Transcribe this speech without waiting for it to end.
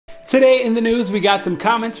Today in the news, we got some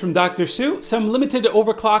comments from Dr. Sue, some limited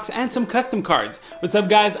overclocks, and some custom cards. What's up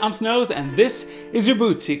guys, I'm Snows, and this is your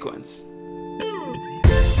boot sequence.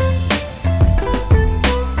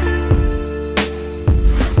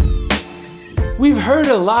 We've heard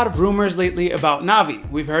a lot of rumors lately about Navi.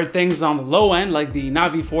 We've heard things on the low end like the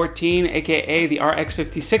Navi 14, aka the RX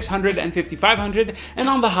 5600 and 5500, and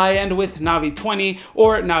on the high end with Navi 20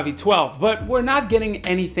 or Navi 12, but we're not getting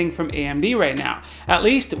anything from AMD right now. At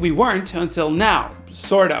least we weren't until now,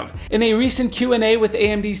 sort of. In a recent Q&A with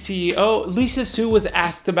AMD CEO, Lisa Su was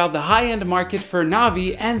asked about the high-end market for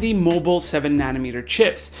Navi and the mobile 7nm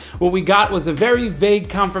chips. What we got was a very vague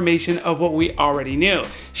confirmation of what we already knew.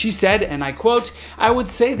 She said, and I quote, "I would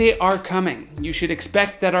say they are coming. You should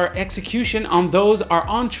expect that our execution on those are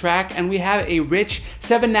on track and we have a rich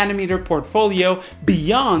 7nm portfolio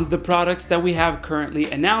beyond the products that we have currently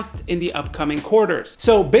announced in the upcoming quarters."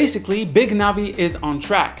 So basically, Big Navi is on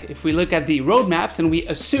track. If we look at the roadmaps and we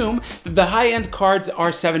assume that the high-end cards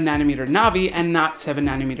are 7nm Navi and not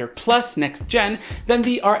 7nm plus next gen, then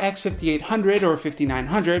the RX 5800 or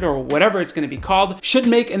 5900 or whatever it's going to be called should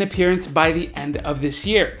make an appearance by the end of this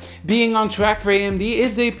year. Being on track for AMD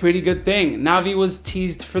is a pretty good thing. Navi was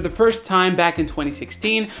teased for the first time back in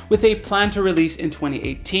 2016 with a plan to release in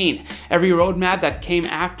 2018. Every roadmap that came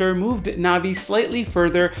after moved Navi slightly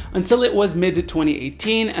further until it was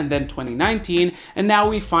mid-2018 and then 2019, and now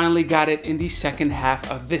we finally got it in the second half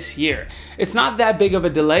of this year. It's not that big of a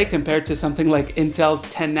delay compared to something like Intel's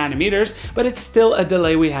 10nm, but it's still a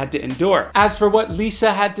delay we had to endure. As for what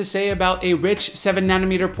Lisa had to say about a rich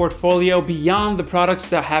 7nm portfolio beyond the products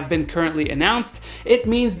that have been currently announced, it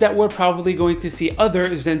means that we're probably going to see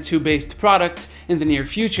other Zen 2 based products in the near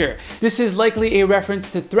future. This is likely a reference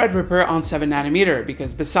to Threadripper on 7nm,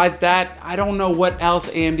 because besides that, I don't know what else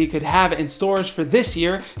AMD could have in stores for this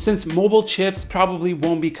year, since mobile chips probably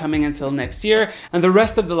won't be coming until next year, and the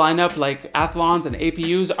rest of the lineup like Athlons and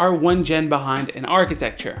APUs are one gen behind in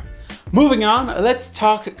architecture. Moving on, let's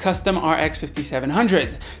talk custom RX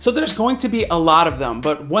 5700s. So there's going to be a lot of them,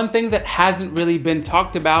 but one thing that hasn't really been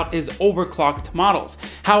talked about is overclocked models.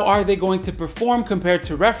 How are they going to perform compared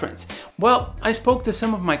to reference? Well, I spoke to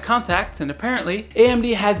some of my contacts and apparently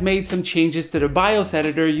AMD has made some changes to the BIOS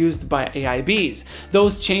editor used by AIBs.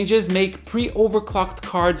 Those changes make pre-overclocked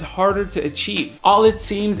cards harder to achieve. All it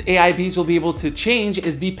seems AIBs will be able to change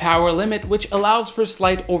is the power limit, which allows for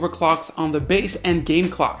slight overclocks on the base and game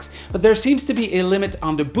clocks. But there seems to be a limit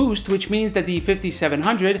on the boost, which means that the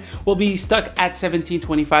 5700 will be stuck at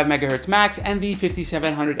 1725 MHz max and the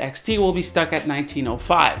 5700 XT will be stuck at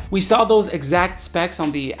 1905. We saw those exact specs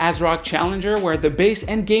on the Azeroth Challenger where the base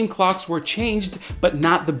and game clocks were changed, but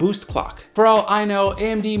not the boost clock. For all I know,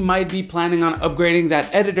 AMD might be planning on upgrading that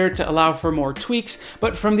editor to allow for more tweaks,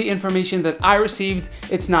 but from the information that I received,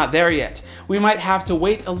 it's not there yet. We might have to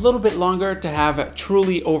wait a little bit longer to have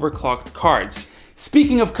truly overclocked cards.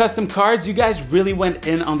 Speaking of custom cards, you guys really went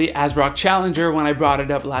in on the Azeroth Challenger when I brought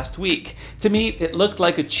it up last week. To me, it looked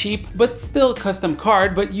like a cheap but still custom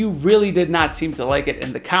card, but you really did not seem to like it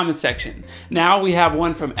in the comment section. Now we have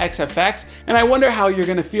one from XFX, and I wonder how you're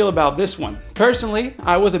gonna feel about this one. Personally,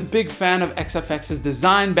 I was a big fan of XFX's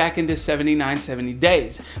design back in the 7970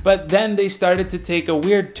 days, but then they started to take a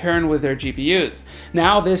weird turn with their GPUs.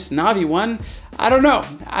 Now this Navi one, I don't know,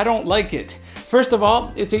 I don't like it. First of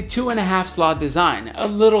all, it's a 2.5 slot design, a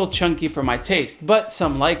little chunky for my taste, but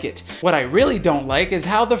some like it. What I really don't like is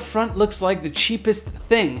how the front looks like the cheapest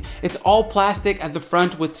thing. It's all plastic at the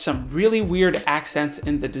front with some really weird accents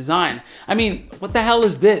in the design. I mean, what the hell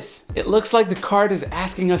is this? It looks like the card is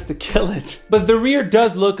asking us to kill it. But the rear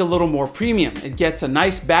does look a little more premium. It gets a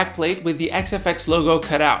nice backplate with the XFX logo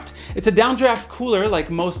cut out. It's a downdraft cooler like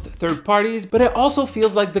most third parties, but it also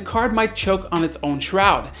feels like the card might choke on its own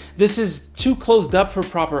shroud. This is too closed up for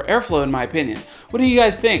proper airflow in my opinion. What do you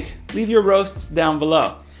guys think? Leave your roasts down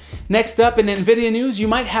below. Next up in Nvidia news, you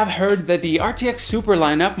might have heard that the RTX Super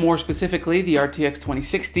lineup, more specifically the RTX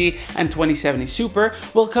 2060 and 2070 Super,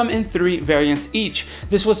 will come in 3 variants each.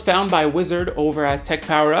 This was found by Wizard over at Tech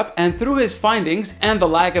Power Up, and through his findings and the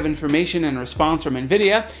lack of information and response from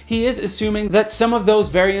Nvidia, he is assuming that some of those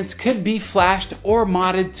variants could be flashed or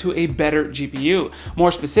modded to a better GPU.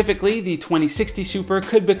 More specifically, the 2060 Super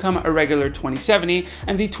could become a regular 2070,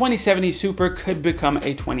 and the 2070 Super could become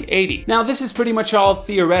a 2080. Now this is pretty much all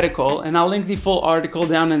theoretical, theoretical, and I'll link the full article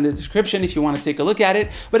down in the description if you want to take a look at it,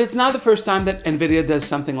 but it's not the first time that NVIDIA does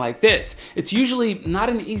something like this. It's usually not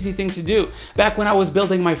an easy thing to do. Back when I was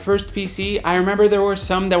building my first PC, I remember there were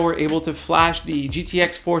some that were able to flash the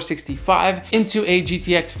GTX 465 into a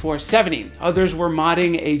GTX 470. Others were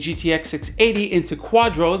modding a GTX 680 into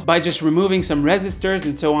quadros by just removing some resistors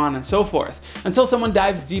and so on and so forth. Until someone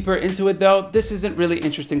dives deeper into it though, this isn't really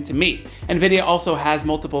interesting to me. NVIDIA also has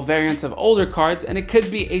multiple variants of older cards, and it could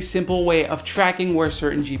be a simple way of tracking where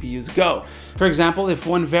certain GPUs go. For example, if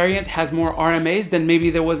one variant has more RMAs, then maybe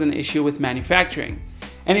there was an issue with manufacturing.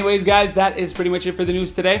 Anyways, guys, that is pretty much it for the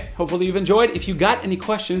news today. Hopefully you've enjoyed. If you got any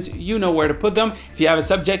questions, you know where to put them. If you have a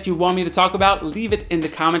subject you want me to talk about, leave it in the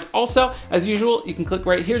comment. Also, as usual, you can click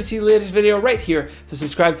right here to see the latest video, right here to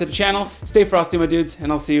subscribe to the channel. Stay frosty, my dudes,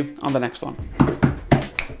 and I'll see you on the next one.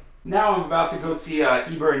 Now I'm about to go see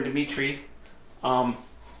Eber and Dimitri.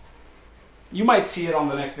 You might see it on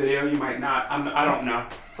the next video, you might not. I don't know,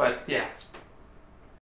 but yeah.